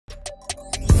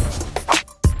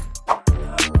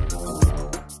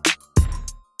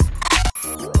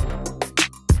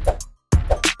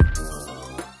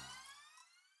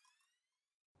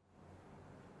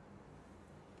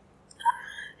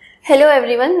Hello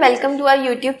everyone, welcome to our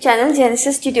YouTube channel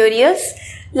genesis tutorials.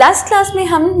 Last class में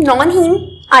हम non haem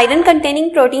iron containing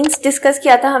proteins discuss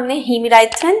किया था हमने,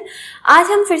 हीमेराइथ्रिन।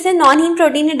 आज हम फिर से नॉन हीम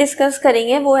प्रोटीन डिस्कस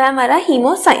करेंगे, वो है हमारा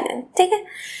हीमोसाइनिन। ठीक है,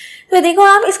 तो देखो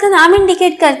आप, इसका नाम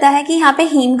इंडिकेट करता है कि यहाँ पे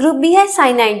हीम ग्रुप भी है,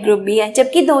 साइनाइड ग्रुप भी है,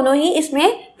 जबकि दोनों ही इसमें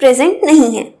प्रेजेंट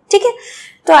नहीं है। ठीक है,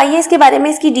 तो आइए इसके बारे में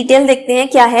इसकी डिटेल देखते हैं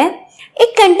क्या है।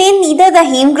 It contain neither the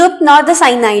heme group nor the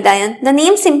cyanide ion. The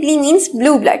name simply means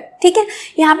blue blood. ठीक है,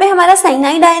 यहाँ पे हमारा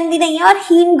साइनाइड आयन भी नहीं है और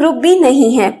हीम ग्रुप भी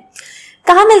नहीं है।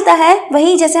 कहाँ मिलता है?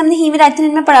 वही जैसे हमने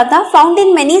हीमेराइथ्रिन में पढ़ा था, found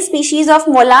in many species of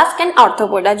mollusc and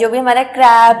arthropoda. जो भी हमारा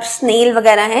क्रैब, स्नेल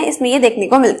वगैरह है, इसमें ये देखने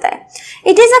को मिलता है।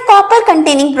 It is a copper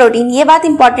containing protein. ये बात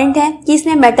इंपॉर्टेंट है कि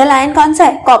इसमें मेटल आयन कौन सा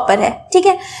है? कॉपर है। ठीक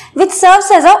है, विच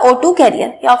serves as a O2 career.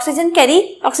 ये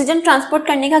ऑक्सीजन ट्रांसपोर्ट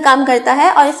करने का काम करता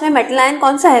है और इसमें मेटल आयन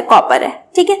कौन सा है? कॉपर है।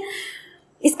 ठीक है,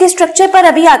 इसके स्ट्रक्चर पर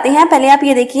अभी आते हैं। पहले आप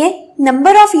ये देखिए,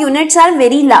 number of units are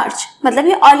very large, मतलब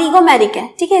ये ओलिगोमेरिक है।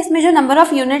 ठीक है, इसमें जो नंबर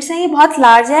ऑफ यूनिट्स है ये बहुत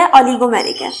लार्ज है,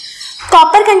 ओलिगोमेरिक है।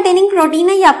 कॉपर कंटेनिंग प्रोटीन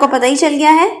है, ये आपको पता ही चल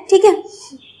गया है। ठीक है,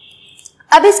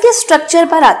 अब इसके स्ट्रक्चर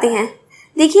पर आते हैं।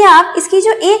 देखिए आप, इसकी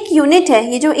जो एक यूनिट है,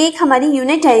 ये जो एक हमारी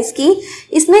यूनिट है इसकी,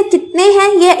 इसमें कितने हैं?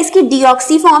 ये इसकी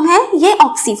डिऑक्सी फॉर्म है, ये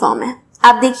ऑक्सी फॉर्म है।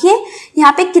 आप देखिए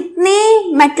यहाँ पे कितने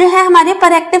मेटल है हमारे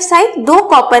पर एक्टिव साइट? 2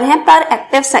 कॉपर है पर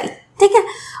एक्टिव साइट। ठीक है,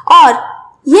 और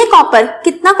ये कॉपर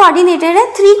कितना कोऑर्डिनेटेड है?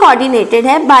 3 कोऑर्डिनेटेड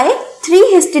है बाय 3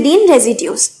 हिस्टिडीन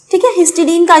रेजिड्यूज। ठीक है,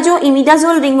 हिस्टिडीन का जो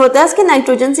इमिडाजोल रिंग होता है उसके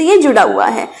नाइट्रोजन से ये जुड़ा हुआ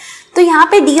है। तो यहाँ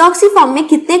पे डीऑक्सी फॉर्म में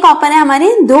कितने कॉपर है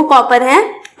हमारे? 2 कॉपर है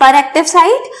पर एक्टिव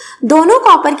साइट। दोनों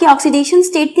कॉपर की ऑक्सीडेशन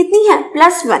स्टेट कितनी है?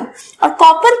 +1। और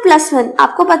कॉपर +1,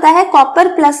 आपको पता है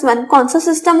कॉपर +1 कौन सा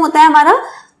सिस्टम होता है हमारा?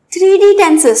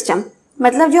 3D10 system.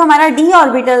 मतलब जो हमारा d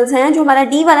ऑर्बिटल्स हैं, जो हमारा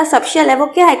d वाला सबशेल है, वो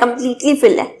क्या है? कंप्लीटली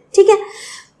फिल है। ठीक है,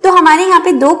 तो हमारे यहाँ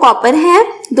पे 2 कॉपर हैं,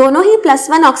 दोनों ही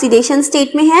 +1 ऑक्सीडेशन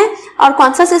स्टेट में है, और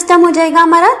कौन सा सिस्टम हो जाएगा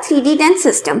हमारा? 3D10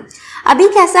 system. अभी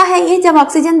कैसा है ये? जब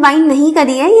ऑक्सीजन बाइंड नहीं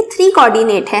करी है, ये 3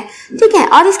 कोऑर्डिनेट है। ठीक है,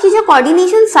 और इसकी जो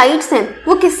कोऑर्डिनेशन साइट्स हैं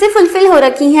वो किससे फुलफिल हो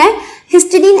रखी हैं?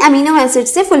 हिस्टिडीन अमीनो एसिड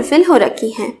से फुलफिल हो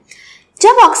रखी हैं।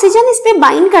 जब ऑक्सीजन इस पे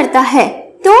बाइंड करता है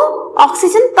तो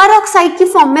ऑक्सीजन पर ऑक्साइड की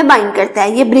फॉर्म में बाइंड करता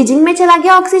है। ये ब्रिजिंग में चला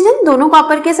गया ऑक्सीजन, दोनों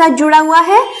कॉपर के साथ जुड़ा हुआ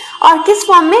है, और किस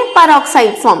फॉर्म में? पर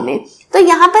ऑक्साइड फॉर्म में। तो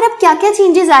यहाँ पर अब क्या क्या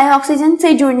चेंजेस आए ऑक्सीजन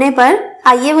से जुड़ने पर,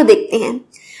 आइए वो देखते हैं।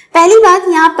 पहली बात,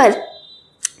 यहाँ पर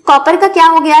कॉपर का क्या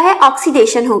हो गया है?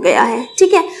 ऑक्सीडेशन हो गया है।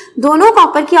 ठीक है, दोनों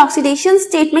कॉपर की ऑक्सीडेशन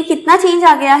स्टेट में कितना चेंज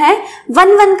आ गया है?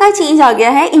 1 का चेंज आ गया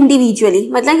है इंडिविजुअली।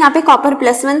 मतलब यहाँ पे कॉपर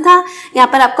 +1 था, यहाँ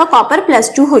पर आपका कॉपर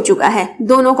 +2 हो चुका है।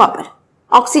 दोनों कॉपर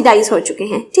ऑक्सीडाइज हो चुके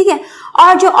हैं। ठीक है,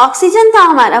 और जो ऑक्सीजन था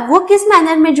हमारा वो किस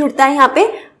मैनर में जुड़ता है? यहाँ पे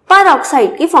पर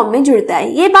ऑक्साइड की फॉर्म में जुड़ता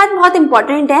है। ये बात बहुत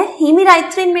इंपॉर्टेंट है।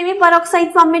 हीमेराइथ्रिन में भी पर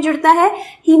ऑक्साइड फॉर्म में जुड़ता है,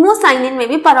 हीमोसाइनिन में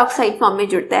भी पर ऑक्साइड फॉर्म में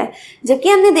जुड़ता है। जबकि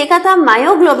हमने देखा था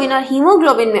मायोग्लोबिन और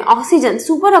हीमोग्लोबिन में ऑक्सीजन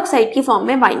सुपर ऑक्साइड की फॉर्म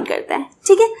में बाइंड करता है।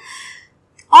 ठीक है,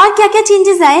 और क्या क्या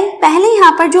चेंजेस आए? पहले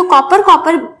यहाँ पर जो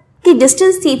कॉपर की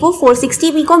डिस्टेंस थी वो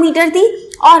 460 पिकोमीटर थी,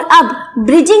 और अब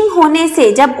ब्रिजिंग होने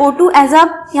से जब O2 एज अ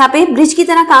यहाँ पे ब्रिज की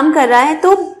तरह काम कर रहा है,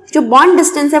 तो जो बॉन्ड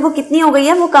डिस्टेंस है वो कितनी हो गई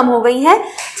है? वो कम हो गई है,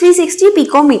 360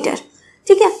 पिकोमीटर।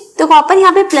 ठीक है, तो कॉपर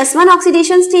यहाँ पे +1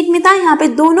 ऑक्सीडेशन स्टेट में था, यहाँ पे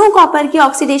दोनों कॉपर की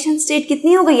ऑक्सीडेशन स्टेट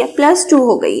कितनी हो गई है? +2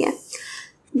 हो गई है।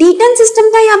 D10 सिस्टम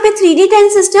था यहाँ पे, 3D10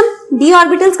 system, d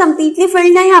orbitals completely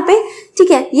filled है यहाँ पे।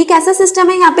 ठीक है, ये कैसा सिस्टम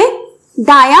है यहाँ पे?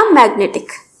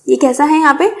 डायामैग्नेटिक। ये कैसा है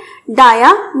यहाँ पे?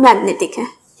 डायामैग्नेटिक है।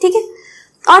 ठीक है,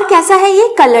 और कैसा है ये?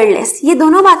 कलरलेस। ये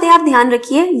दोनों बातें आप ध्यान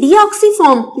रखिए। डीऑक्सी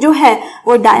फॉर्म जो है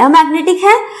वो डायामैग्नेटिक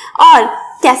है, और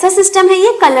कैसा सिस्टम है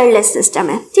ये? कलरलेस सिस्टम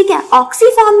है। ठीक है, ऑक्सी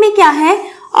फॉर्म में क्या है?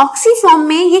 ऑक्सी फॉर्म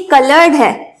में ये कलर्ड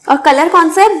है, और कलर कौन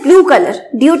सा है? Blue colour,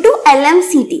 due to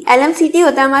LMCT। LMCT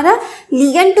होता है हमारा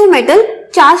ligand to metal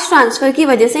charge transfer की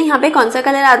वजह से यहाँ पे कौन सा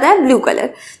कलर आता है? Blue colour.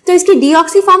 तो इसकी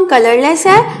डीऑक्सी फॉर्म कलरलेस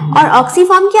है, और ऑक्सी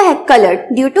फॉर्म क्या है? Coloured,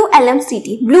 due to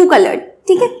LMCT, blue coloured.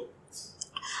 ठीक है,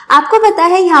 आपको पता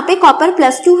है यहाँ पे कॉपर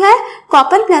 +2 है।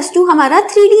 कॉपर +2 हमारा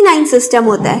 3D9 सिस्टम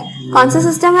होता है। कौन सा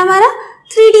सिस्टम है हमारा?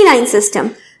 3D9 system.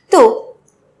 तो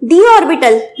d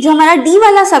ऑर्बिटल जो हमारा d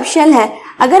वाला सबशेल है,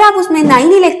 अगर आप उसमें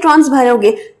 9 इलेक्ट्रॉन्स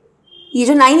भरोगे, ये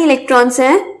जो 9 इलेक्ट्रॉन्स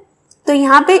हैं, तो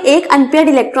यहाँ पे एक अनपेयर्ड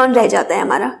इलेक्ट्रॉन रह जाता है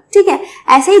हमारा। ठीक है,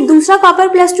 ऐसे ही दूसरा कॉपर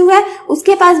 +2 है,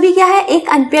 उसके पास भी क्या है? एक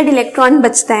अनपेयर्ड इलेक्ट्रॉन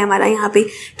बचता है हमारा यहाँ पे।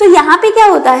 तो यहाँ पे क्या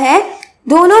होता है?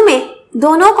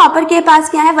 दोनों कॉपर के पास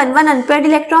क्या है? 1 अनपेयर्ड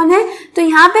इलेक्ट्रॉन है। तो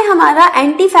यहाँ पे हमारा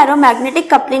एंटी फेरोमैग्नेटिक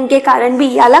कपलिंग के कारण भी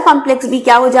ये वाला कॉम्प्लेक्स भी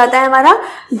क्या हो जाता है हमारा?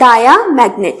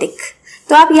 डायामैग्नेटिक।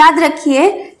 तो आप याद रखिए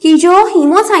कि जो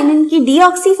हीमोसाइनिन की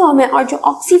डीऑक्सी फॉर्म है और जो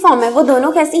ऑक्सी फॉर्म है वो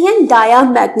दोनों कैसी हैं,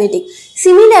 डायामैग्नेटिक।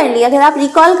 सिमिलरली अगर आप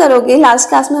रिकॉल करोगे लास्ट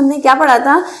क्लास में हमने क्या पढ़ा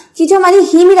था कि जो हमारी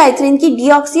हीमिराइथ्रिन की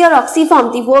डीऑक्सी और ऑक्सी फॉर्म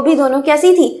थी वो भी दोनों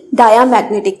कैसी थी,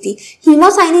 डायामैग्नेटिक थी।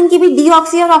 हीमोसाइनिन की भी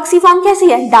डीऑक्सी और ऑक्सी फॉर्म कैसी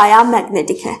है,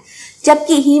 डायामैग्नेटिक है।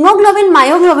 जबकि हीमोग्लोबिन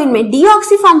मायोग्लोबिन में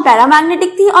डीऑक्सी फॉर्म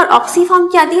पैरामैग्नेटिक थी और ऑक्सी फॉर्म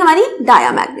क्या थी हमारी,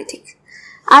 डायामैग्नेटिक।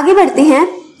 आगे बढ़ते हैं।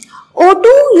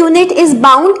 O2 unit is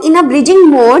bound in a bridging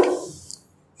mode.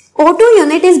 O2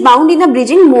 unit is bound in a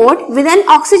bridging mode with an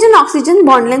oxygen-oxygen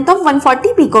bond length of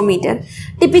 140 picometer.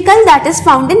 Typical that is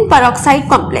found in peroxide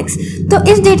complex. तो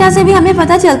इस data से भी हमें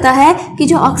पता चलता है कि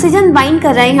जो ऑक्सीजन बाइंड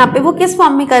कर रहा है यहाँ पे वो किस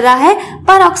फॉर्म में कर रहा है,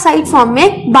 पेरोक्साइड फॉर्म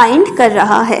में बाइंड कर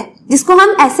रहा है, जिसको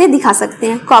हम ऐसे दिखा सकते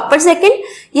हैं। कॉपर सेकेंड,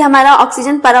 ये हमारा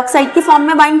ऑक्सीजन पेरोक्साइड के फॉर्म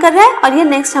में बाइंड कर रहा है और ये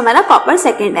नेक्स्ट हमारा कॉपर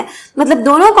सेकेंड है। मतलब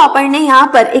दोनों कॉपर ने यहाँ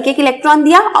पर एक एक इलेक्ट्रॉन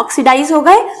दिया, ऑक्सीडाइज हो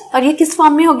गए और ये किस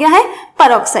फॉर्म में हो गया है,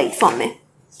 पेरोक्साइड फॉर्म में।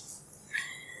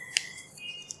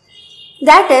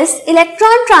 That is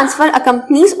electron transfer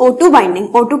accompanies O2 binding.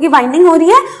 O2 की बाइंडिंग हो रही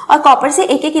है और कॉपर से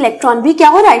एक एक इलेक्ट्रॉन भी क्या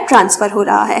हो रहा है, ट्रांसफर हो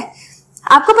रहा है।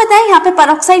 आपको पता है यहाँ पे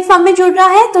पेरोक्साइड फॉर्म में जुड़ रहा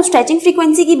है, तो स्ट्रेचिंग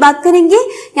फ्रीक्वेंसी की बात करेंगे।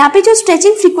 यहाँ पे जो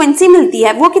स्ट्रेचिंग फ्रीक्वेंसी मिलती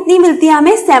है वो कितनी मिलती है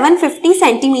हमें, 750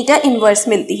 सेंटीमीटर इनवर्स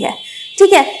मिलती है,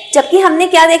 ठीक है। जबकि हमने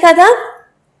क्या देखा था,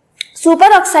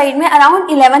 सुपर ऑक्साइड में अराउंड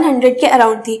 1100 के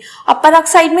अराउंड थी और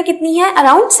पेरोक्साइड में कितनी है,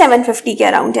 अराउंड 750 के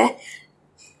अराउंड है।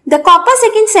 The copper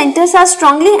second centers are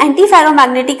strongly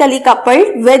antiferromagnetically coupled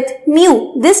with mu.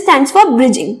 This stands for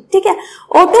bridging. ठीक है,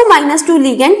 O2 minus 2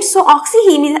 ligand, so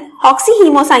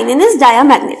oxy-Haemocyanin is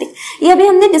diamagnetic. ये भी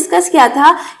हमने डिस्कस किया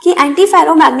था कि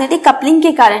एंटीफेरोमैग्नेटिक कपलिंग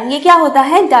के कारण ये क्या होता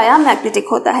है, डायामैग्नेटिक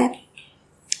होता है।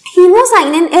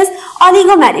 Hemocyanin is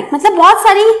oligomeric, मतलब बहुत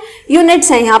सारी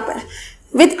यूनिट्स हैं यहाँ पर,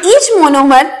 with each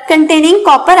monomer containing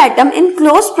copper atom in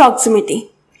close proximity.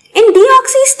 In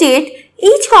deoxy state,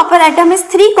 each copper atom is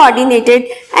 3 coordinated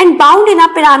and bound in a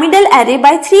pyramidal array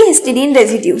by 3 histidine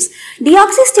residues.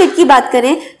 Deoxy state की बात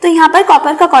करें तो यहाँ पर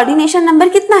कॉपर का कोऑर्डिनेशन नंबर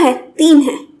कितना है, 3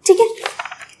 है, ठीक है।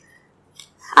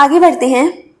 आगे बढ़ते हैं।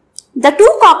 The 2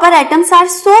 copper atoms are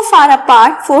so far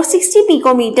apart 460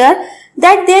 picometer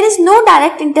that there is no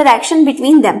direct interaction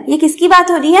between them. ये किसकी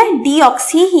बात हो रही है,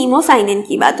 deoxy-Haemocyanin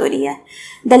की बात हो रही है।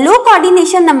 The low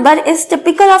coordination number is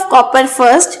typical of copper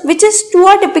first, which is 2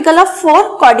 or typical of 4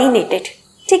 coordinated.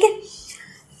 ठीक है।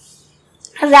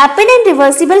 Rapid and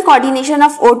reversible coordination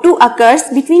of O2 occurs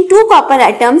between 2 copper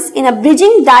atoms in a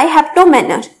bridging dihapto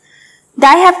manner.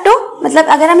 Dihapto मतलब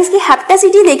अगर हम इसकी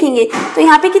हेप्टासिटी देखेंगे तो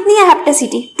यहाँ पे कितनी है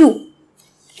हेप्टासिटी, 2,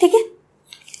 ठीक है।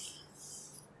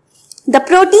 The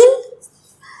protein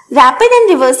rapid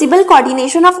and reversible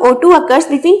coordination of O2 occurs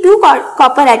between 2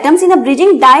 copper atoms in a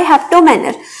bridging dihapto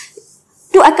manner.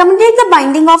 To accommodate the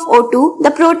binding of O2,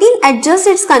 the protein adjusts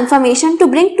its conformation to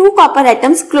bring 2 copper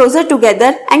atoms closer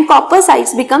together and copper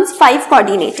sites becomes 5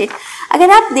 coordinated.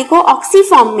 अगर आप देखो oxy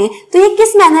form में तो ये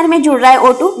किस manner में जुड़ रहा है,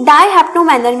 O2 डाइहेप्टो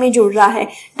मैनर में जुड़ रहा है।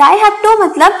 डाइहेप्टो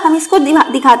मतलब हम इसको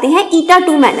दिखाते हैं ईटा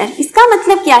 2 मैनर। इसका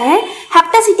मतलब क्या है,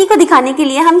 हेप्टासिटी को दिखाने के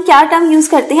लिए हम क्या टर्म यूज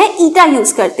करते हैं, ईटा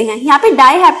यूज करते हैं। यहाँ पे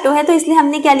डाइहेप्टो है तो इसलिए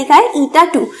हमने क्या लिखा है, ईटा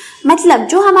 2। मतलब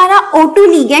जो हमारा O2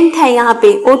 लिगेंड है, यहाँ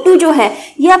पे O2 जो है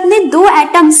ये अपने 2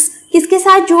 एटम्स किसके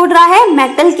साथ जोड़ रहा है,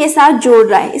 मेटल के साथ जोड़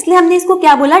रहा है, इसलिए हमने इसको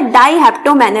क्या बोला,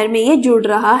 डाइहेप्टो मैनर में ये जुड़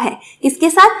रहा है। किसके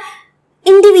साथ,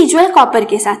 इंडिविजुअल कॉपर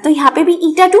के साथ। तो यहाँ पे भी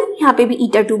ईटा 2, यहाँ पे भी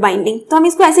ईटा 2 बाइंडिंग। तो हम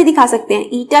इसको ऐसे दिखा सकते हैं,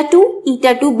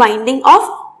 ईटा 2 बाइंडिंग ऑफ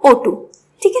O2,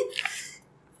 ठीक है।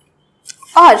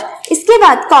 और इसके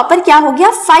बाद कॉपर क्या हो गया,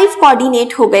 5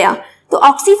 कोऑर्डिनेट हो गया। तो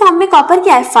ऑक्सी फॉर्म में कॉपर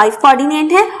क्या है, 5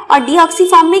 कोऑर्डिनेट है और डीऑक्सी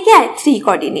फॉर्म में क्या है, 3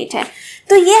 कोऑर्डिनेट है।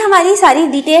 तो ये हमारी सारी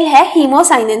डिटेल है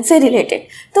हीमोसाइनिन से रिलेटेड।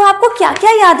 तो आपको क्या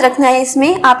क्या याद रखना है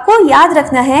इसमें, आपको याद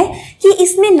रखना है कि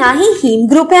इसमें ना ही हीम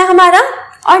ग्रुप है हमारा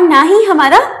और ना ही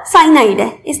हमारा साइनाइड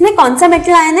है। इसमें कौन सा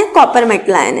मेटल आयन है, कॉपर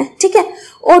मेटल आयन है, ठीक है।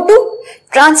 O2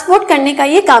 ट्रांसपोर्ट करने का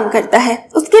ये काम करता है।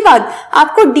 उसके बाद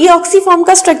आपको डीऑक्सी फॉर्म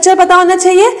का स्ट्रक्चर पता होना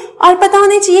चाहिए और पता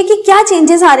होना चाहिए कि क्या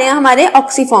चेंजेस आ रहे हैं हमारे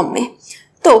ऑक्सी फॉर्म में।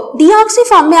 तो डीऑक्सी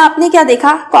फॉर्म में आपने क्या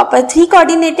देखा, कॉपर 3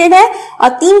 कोऑर्डिनेटेड है और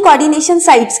 3 कोऑर्डिनेशन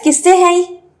साइट्स किससे है,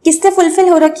 किससे फुलफिल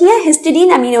हो रखी है,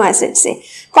 हिस्टिडीन अमीनो एसिड से।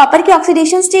 कॉपर की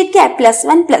ऑक्सीडेशन स्टेट क्या है,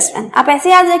 +1+1। आप ऐसे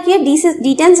याद रखिए,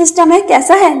 D10 सिस्टम है,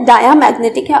 कैसा है,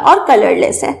 डायामैग्नेटिक है और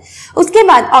कलरलेस है। उसके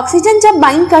बाद ऑक्सीजन जब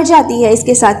बाइंड कर जाती है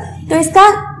इसके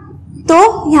साथ तो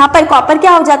यहाँ पर कॉपर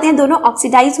क्या हो जाते हैं, दोनों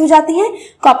ऑक्सीडाइज हो जाती हैं।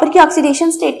 कॉपर की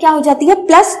ऑक्सीडेशन स्टेट क्या हो जाती है,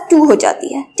 +2 हो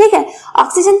जाती है, ठीक है।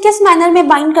 ऑक्सीजन किस मैनर में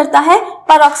बाइंड करता है,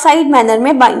 पेरोक्साइड मैनर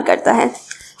में बाइंड करता है।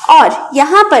 और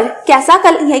यहाँ पर कैसा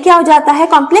ये क्या हो जाता है,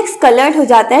 कॉम्प्लेक्स कलर्ड हो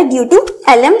जाता है ड्यू टू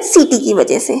LMCT की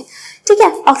वजह से, ठीक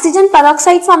है। ऑक्सीजन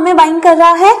पेरोक्साइड फॉर्म में बाइंड कर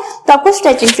रहा है तो आपको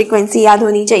स्ट्रेचिंग फ्रीक्वेंसी याद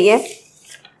होनी चाहिए।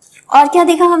 और क्या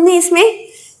देखा हमने इसमें,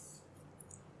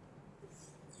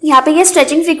 यहाँ पे ये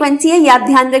स्ट्रेचिंग फ्रीक्वेंसी है, ये आप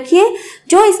ध्यान रखिए।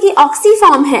 जो इसकी ऑक्सी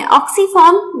फॉर्म है, ऑक्सी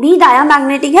फॉर्म भी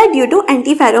डायमैग्नेटिक है due to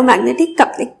anti ferromagnetic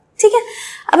coupling. ठीक है,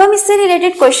 अब हम इससे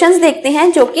रिलेटेड क्वेश्चंस देखते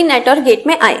हैं जो कि नेट और गेट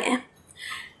में आए हैं।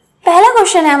 पहला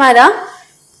क्वेश्चन है हमारा,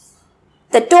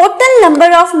 the total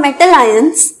number of metal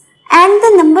ions and the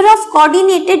number of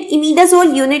coordinated imidazole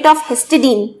unit of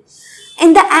histidine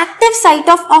in the active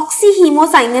site of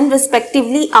oxy-Haemocyanin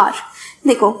respectively are।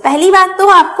 देखो, पहली बात तो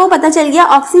आपको पता चल गया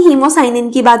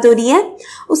oxy-Haemocyanin की बात हो रही है,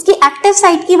 उसकी एक्टिव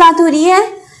साइट की बात हो रही है।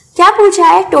 क्या पूछा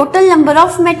है? Total number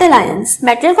of metal ions.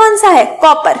 Metal कौन सा है?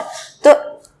 कॉपर। तो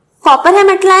कॉपर है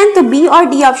मेटल आयन, तो बी और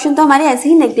डी ऑप्शन तो हमारे ऐसे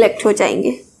ही नेग्लेक्ट हो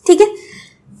जाएंगे। ठीक है,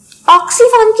 ऑक्सी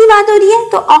फॉर्म की बात हो रही है,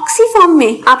 तो ऑक्सी फॉर्म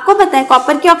में आपको पता है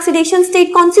कॉपर की ऑक्सीडेशन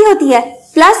स्टेट कौन सी होती है?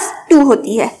 +2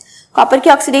 होती है। कॉपर की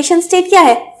ऑक्सीडेशन स्टेट क्या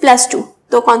है? +2।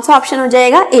 तो कौन सा ऑप्शन हो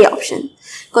जाएगा? A option.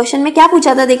 क्वेश्चन में क्या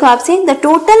पूछा था देखो आपसे, the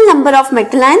total number of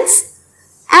metal ions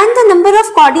and the number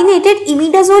of coordinated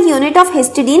imidazole unit of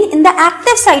histidine in the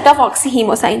active site of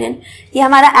oxy-Haemocyanin। ये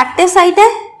हमारा एक्टिव साइट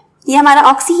है, ये हमारा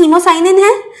oxy-Haemocyanin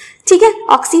है। ठीक है,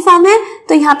 ऑक्सी फॉर्म है,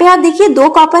 तो यहाँ पे आप देखिए 2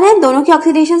 कॉपर है, दोनों की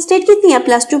ऑक्सीडेशन स्टेट कितनी है?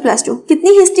 +2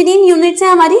 कितनी हिस्टिडीन यूनिट्स है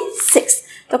हमारी? 6।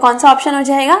 तो कौन सा ऑप्शन हो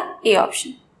जाएगा? A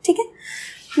option. ठीक है,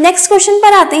 नेक्स्ट क्वेश्चन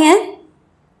पर आते हैं।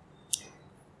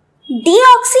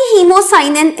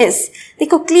 deoxy-Haemocyanin इज,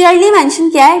 देखो क्लियरली मेंशन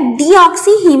किया है,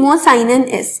 deoxy-Haemocyanin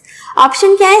इज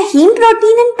ऑप्शन क्या है? Haem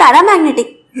protein and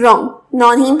paramagnetic. Wrong,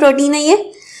 non haem protein है ये।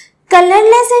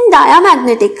 Colourless and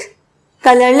diamagnetic,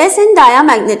 colourless and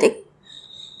diamagnetic,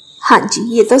 हाँ जी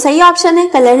ये तो सही ऑप्शन है,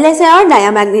 कलरलेस है और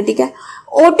डायामैग्नेटिक है।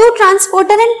 O2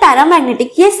 ट्रांसपोर्टर एंड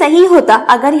पैरामैग्नेटिक, ये सही होता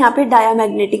अगर यहाँ पे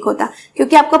डायामैग्नेटिक होता,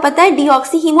 क्योंकि आपको पता है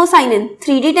deoxy-Haemocyanin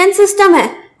 3d10 सिस्टम है,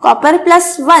 कॉपर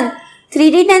 +1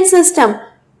 3d10 सिस्टम,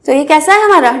 तो ये कैसा है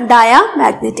हमारा?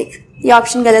 डायामैग्नेटिक। ये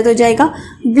ऑप्शन गलत हो जाएगा।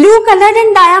 ब्लू कलर्ड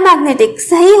एंड डायामैग्नेटिक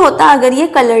सही होता अगर ये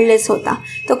कलरलेस होता,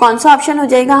 तो कौन सा ऑप्शन हो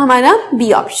जाएगा हमारा?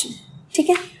 B option. ठीक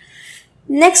है,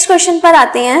 नेक्स्ट क्वेश्चन पर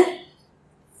आते हैं।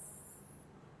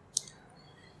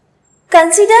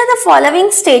 Consider the following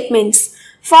statements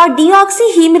for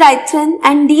deoxy-Haemyrythrin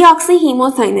and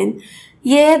deoxy-Haemocyanin।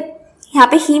 ये यहाँ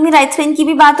पे hemerythrin की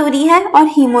भी बात हो रही है और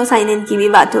Haemocyanin की भी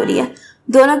बात हो रही है।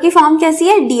 दोनों की फॉर्म कैसी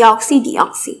है?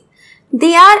 deoxy।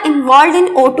 They are involved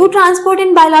in O2 transport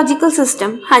in biological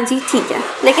system। हाँ जी ठीक है,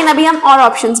 लेकिन अभी हम और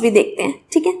ऑप्शंस भी देखते हैं।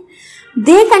 ठीक है,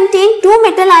 They contain 2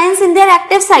 metal ions in their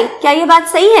active site। क्या ये बात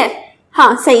सही है?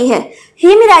 हाँ सही है।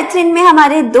 hemerythrin में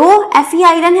हमारे 2 Fe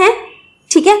आयरन है,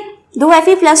 ठीक है, 2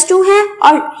 Fe+2 है,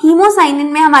 और Haemocyanin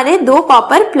में हमारे 2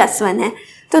 कॉपर +1 है।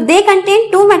 तो they contain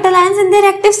 2 metal ions in their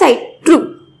active site. True,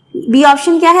 B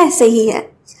option क्या है? सही है।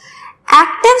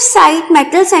 Active site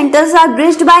metal centres are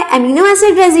bridged bye amino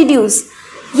acid residues,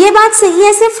 ये बात सही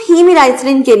है सिर्फ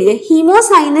Haemyrythrin के लिए।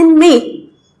 Haemocyanin में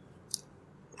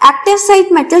active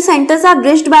site metal centres are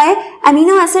bridged bye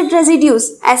amino acid residues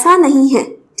ऐसा नहीं है।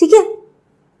 ठीक है,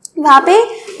 वहां पे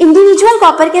इंडिविजुअल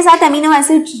कॉपर के साथ अमीनो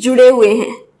एसिड जुड़े हुए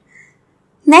हैं।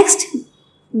 Next,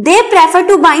 they prefer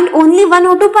to bind only 1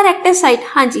 O2 पर एक्टिव साइट।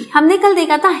 हाँ जी, हमने कल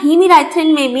देखा था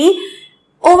Haemyrythrin में भी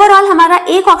ओवरऑल हमारा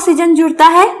 1 ऑक्सीजन जुड़ता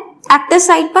है एक्टिव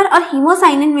साइट पर, और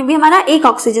Haemocyanin में भी हमारा 1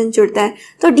 ऑक्सीजन जुड़ता है।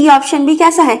 तो डी ऑप्शन भी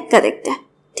कैसा है? करेक्ट है।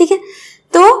 ठीक है,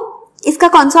 तो इसका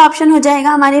कौन सा ऑप्शन हो जाएगा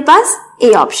हमारे पास?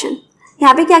 A option.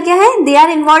 यहाँ पे क्या क्या है? They are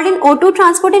involve in O2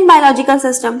 transport in biological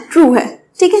system. True है।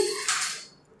 ठीक है,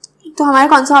 तो हमारा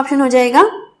कौन सा ऑप्शन हो जाएगा?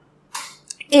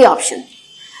 A option.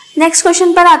 नेक्स्ट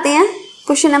क्वेश्चन पर आते हैं,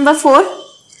 question number 4।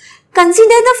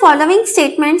 Consider the following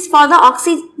statements for the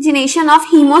oxygenation of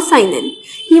Haemocyanin।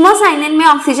 Haemocyanin में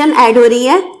ऑक्सीजन ऐड हो रही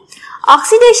है।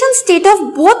 Oxidation state of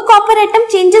both copper atom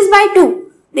changes by 2।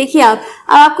 देखिए अब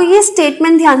आपको ये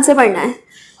स्टेटमेंट ध्यान से पढ़ना है।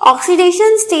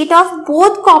 Oxidation state of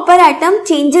both copper atom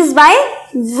changes by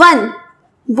 1।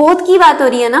 Both की बात हो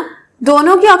रही है ना,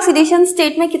 दोनों की ऑक्सीडेशन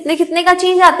स्टेट में कितने कितने का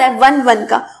चेंज आता है? 1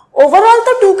 का। ओवरऑल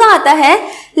तो 2 का आता है,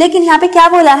 लेकिन यहाँ पे क्या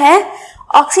बोला है?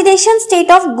 Oxidation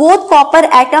state of both copper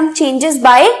atom changes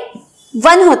by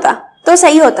 1 होता तो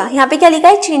सही होता। यहाँ पे क्या लिखा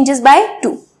है? Changes by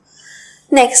 2।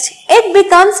 Next, it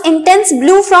becomes intense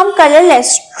blue from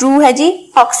colourless. True है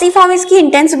जी, ऑक्सी फॉर्म इसकी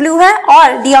इंटेंस ब्लू है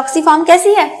और डीऑक्सी फॉर्म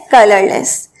कैसी है?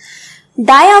 Colourless.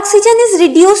 Dioxygen is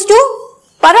reduce to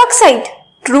peroxide.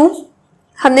 True,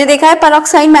 हमने देखा है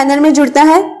परऑक्साइड मैनर में जुड़ता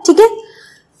है। ठीक है,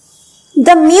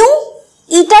 the mu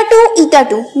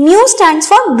eta2 mu stands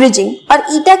for bridging, और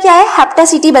ईटा क्या है?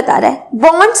 हेप्टासिटी बता रहा है।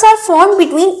 Bonds are form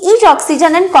between each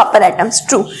oxygen and copper atoms.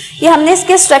 True, ये हमने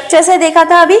इसके स्ट्रक्चर से देखा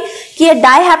था अभी कि ये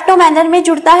डाइहेप्टो मैनर में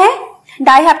जुड़ता है।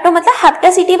 डाइहेप्टो मतलब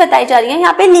हेप्टासिटी बताई जा रही है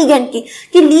यहाँ पे लीगेंड की,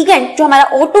 कि लीगेंड जो हमारा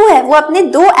O2 है वो अपने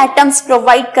 2 एटम्स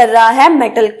प्रोवाइड कर रहा है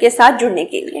मेटल के साथ जुड़ने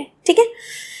के लिए। ठीक है,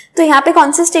 तो यहाँ पे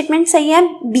कौन सा स्टेटमेंट सही है?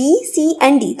 B, C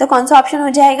एंड D, तो कौन सा ऑप्शन हो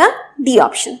जाएगा? D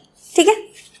option. ठीक है,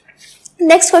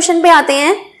 नेक्स्ट क्वेश्चन पे आते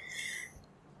हैं।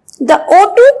 The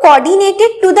O2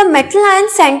 coordinated to the metal ion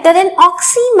center and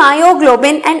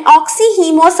oxy-Myoglobin and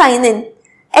oxy-Haemocyanin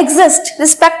exist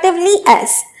respectively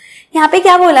as। यहाँ पे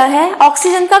क्या बोला है?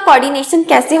 ऑक्सीजन का कोऑर्डिनेशन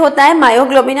कैसे होता है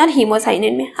मायोग्लोबिन और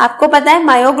हीमोसाइनिन में? आपको पता है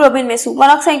मायोग्लोबिन में सुपर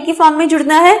ऑक्साइड की फॉर्म में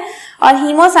जुड़ना है और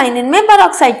हीमोसाइनिन में पर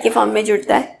ऑक्साइड की फॉर्म में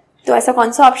जुड़ता है, तो ऐसा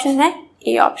कौन सा ऑप्शन है?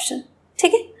 A option.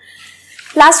 ठीक है,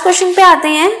 लास्ट क्वेश्चन पे आते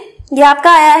हैं। ये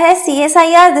आपका आया है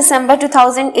CSIR दिसंबर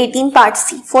 2018 पार्ट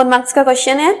C, 4 मार्क्स का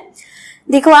क्वेश्चन है।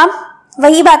 देखो आप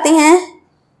वही बातें हैं,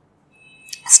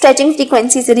 स्ट्रेचिंग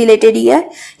फ्रीक्वेंसी से रिलेटेड ही है।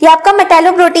 ये आपका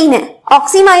मेटालोप्रोटीन है,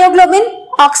 ऑक्सी-मायोग्लोबिन,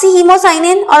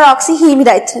 ऑक्सी-हीमोसाइनिन और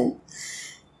ऑक्सी-हेमिराइथ्रिन।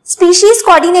 Species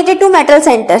coordinated to metal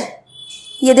centre,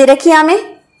 ये दे रखी है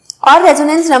हमें, और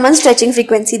रेजोनेंस रमन स्ट्रेचिंग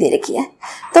फ्रीक्वेंसी दे रखी है।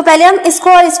 तो पहले हम इसको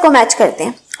और इसको मैच करते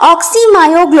हैं।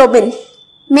 ऑक्सी-मायोग्लोबिन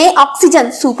में ऑक्सीजन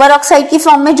सुपर ऑक्साइड की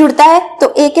फॉर्म में जुड़ता है,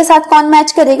 तो ए के साथ कौन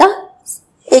मैच करेगा?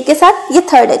 ए के साथ ये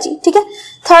थर्ड है जी। ठीक है,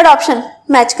 थर्ड ऑप्शन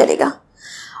मैच करेगा।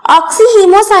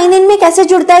 ऑक्सी-हीमोसाइनिन में कैसे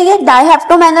जुड़ता है? ये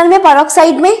डाइहेप्टो मैनर में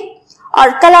पेरोक्साइड में, और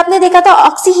कल आपने देखा था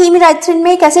ऑक्सी-हेमिराइथ्रिन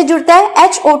में कैसे जुड़ता है?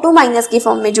 HO2 माइनस की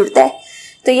फॉर्म में जुड़ता है।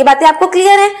 तो ये बातें आपको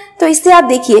क्लियर है, तो इससे आप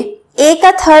देखिए ए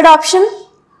का थर्ड ऑप्शन,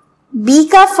 बी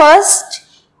का फर्स्ट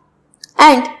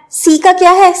एंड सी का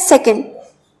क्या है? सेकंड।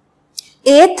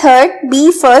 ए थर्ड, बी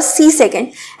फर्स्ट, सी सेकंड,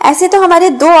 ऐसे तो हमारे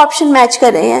 2 ऑप्शन मैच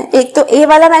कर रहे हैं, एक तो ए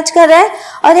वाला मैच कर रहा है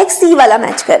और एक सी वाला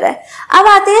मैच कर रहा है। अब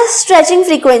आते हैं स्ट्रेचिंग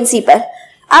फ्रीक्वेंसी पर।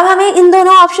 अब हमें इन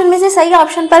दोनों ऑप्शन में से सही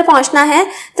ऑप्शन पर पहुंचना है,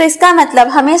 तो इसका मतलब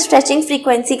हमें स्ट्रेचिंग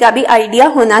फ्रीक्वेंसी का भी आइडिया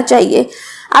होना चाहिए।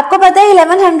 आपको पता है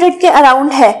 1100 के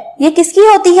अराउंड है, ये किसकी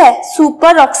होती है?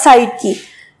 सुपर ऑक्साइड की,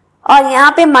 और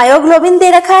यहाँ पे मायोग्लोबिन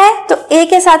दे रखा है, तो ए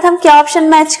के साथ हम क्या ऑप्शन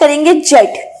मैच करेंगे?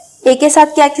 जेड। ए के साथ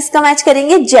क्या किसका मैच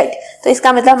करेंगे? जेड। तो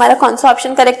इसका मतलब हमारा कौन सा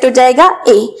ऑप्शन करेक्ट हो जाएगा?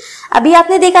 ए। अभी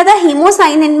आपने देखा था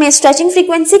हीमोसाइनिन में स्ट्रेचिंग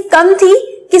फ्रीक्वेंसी कम थी,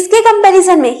 किसके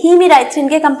कंपैरिजन में? हेमिराइथ्रिन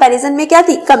के कंपैरिजन में क्या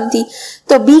थी? कम थी।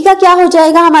 तो बी का क्या हो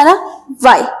जाएगा हमारा?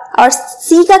 वाई, और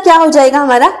सी का क्या हो जाएगा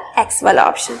हमारा? एक्स वाला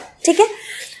ऑप्शन। ठीक है,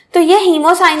 तो ये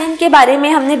हीमोसाइनिन के बारे में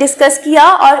हमने डिस्कस किया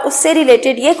और उससे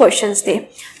रिलेटेड ये क्वेश्चंस थे।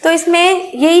 तो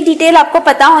इसमें यही डिटेल आपको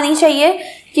पता होनी चाहिए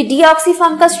कि डीऑक्सी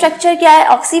फॉर्म का स्ट्रक्चर क्या है,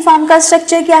 ऑक्सी फॉर्म का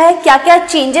स्ट्रक्चर क्या है, क्या क्या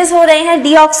चेंजेस हो रहे हैं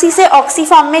डीऑक्सी से ऑक्सी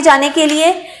फॉर्म में जाने के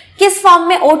लिए, किस फॉर्म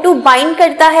में O2 बाइंड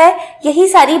करता है, यही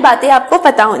सारी बातें आपको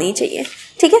पता होनी चाहिए।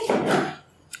 ठीक है,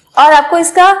 और आपको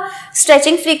इसका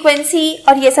स्ट्रेचिंग फ्रीक्वेंसी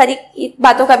और ये सारी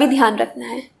बातों का भी ध्यान रखना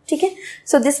है। ठीक है,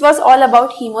 so this was all about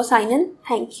haemocyanin.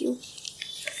 Thank you.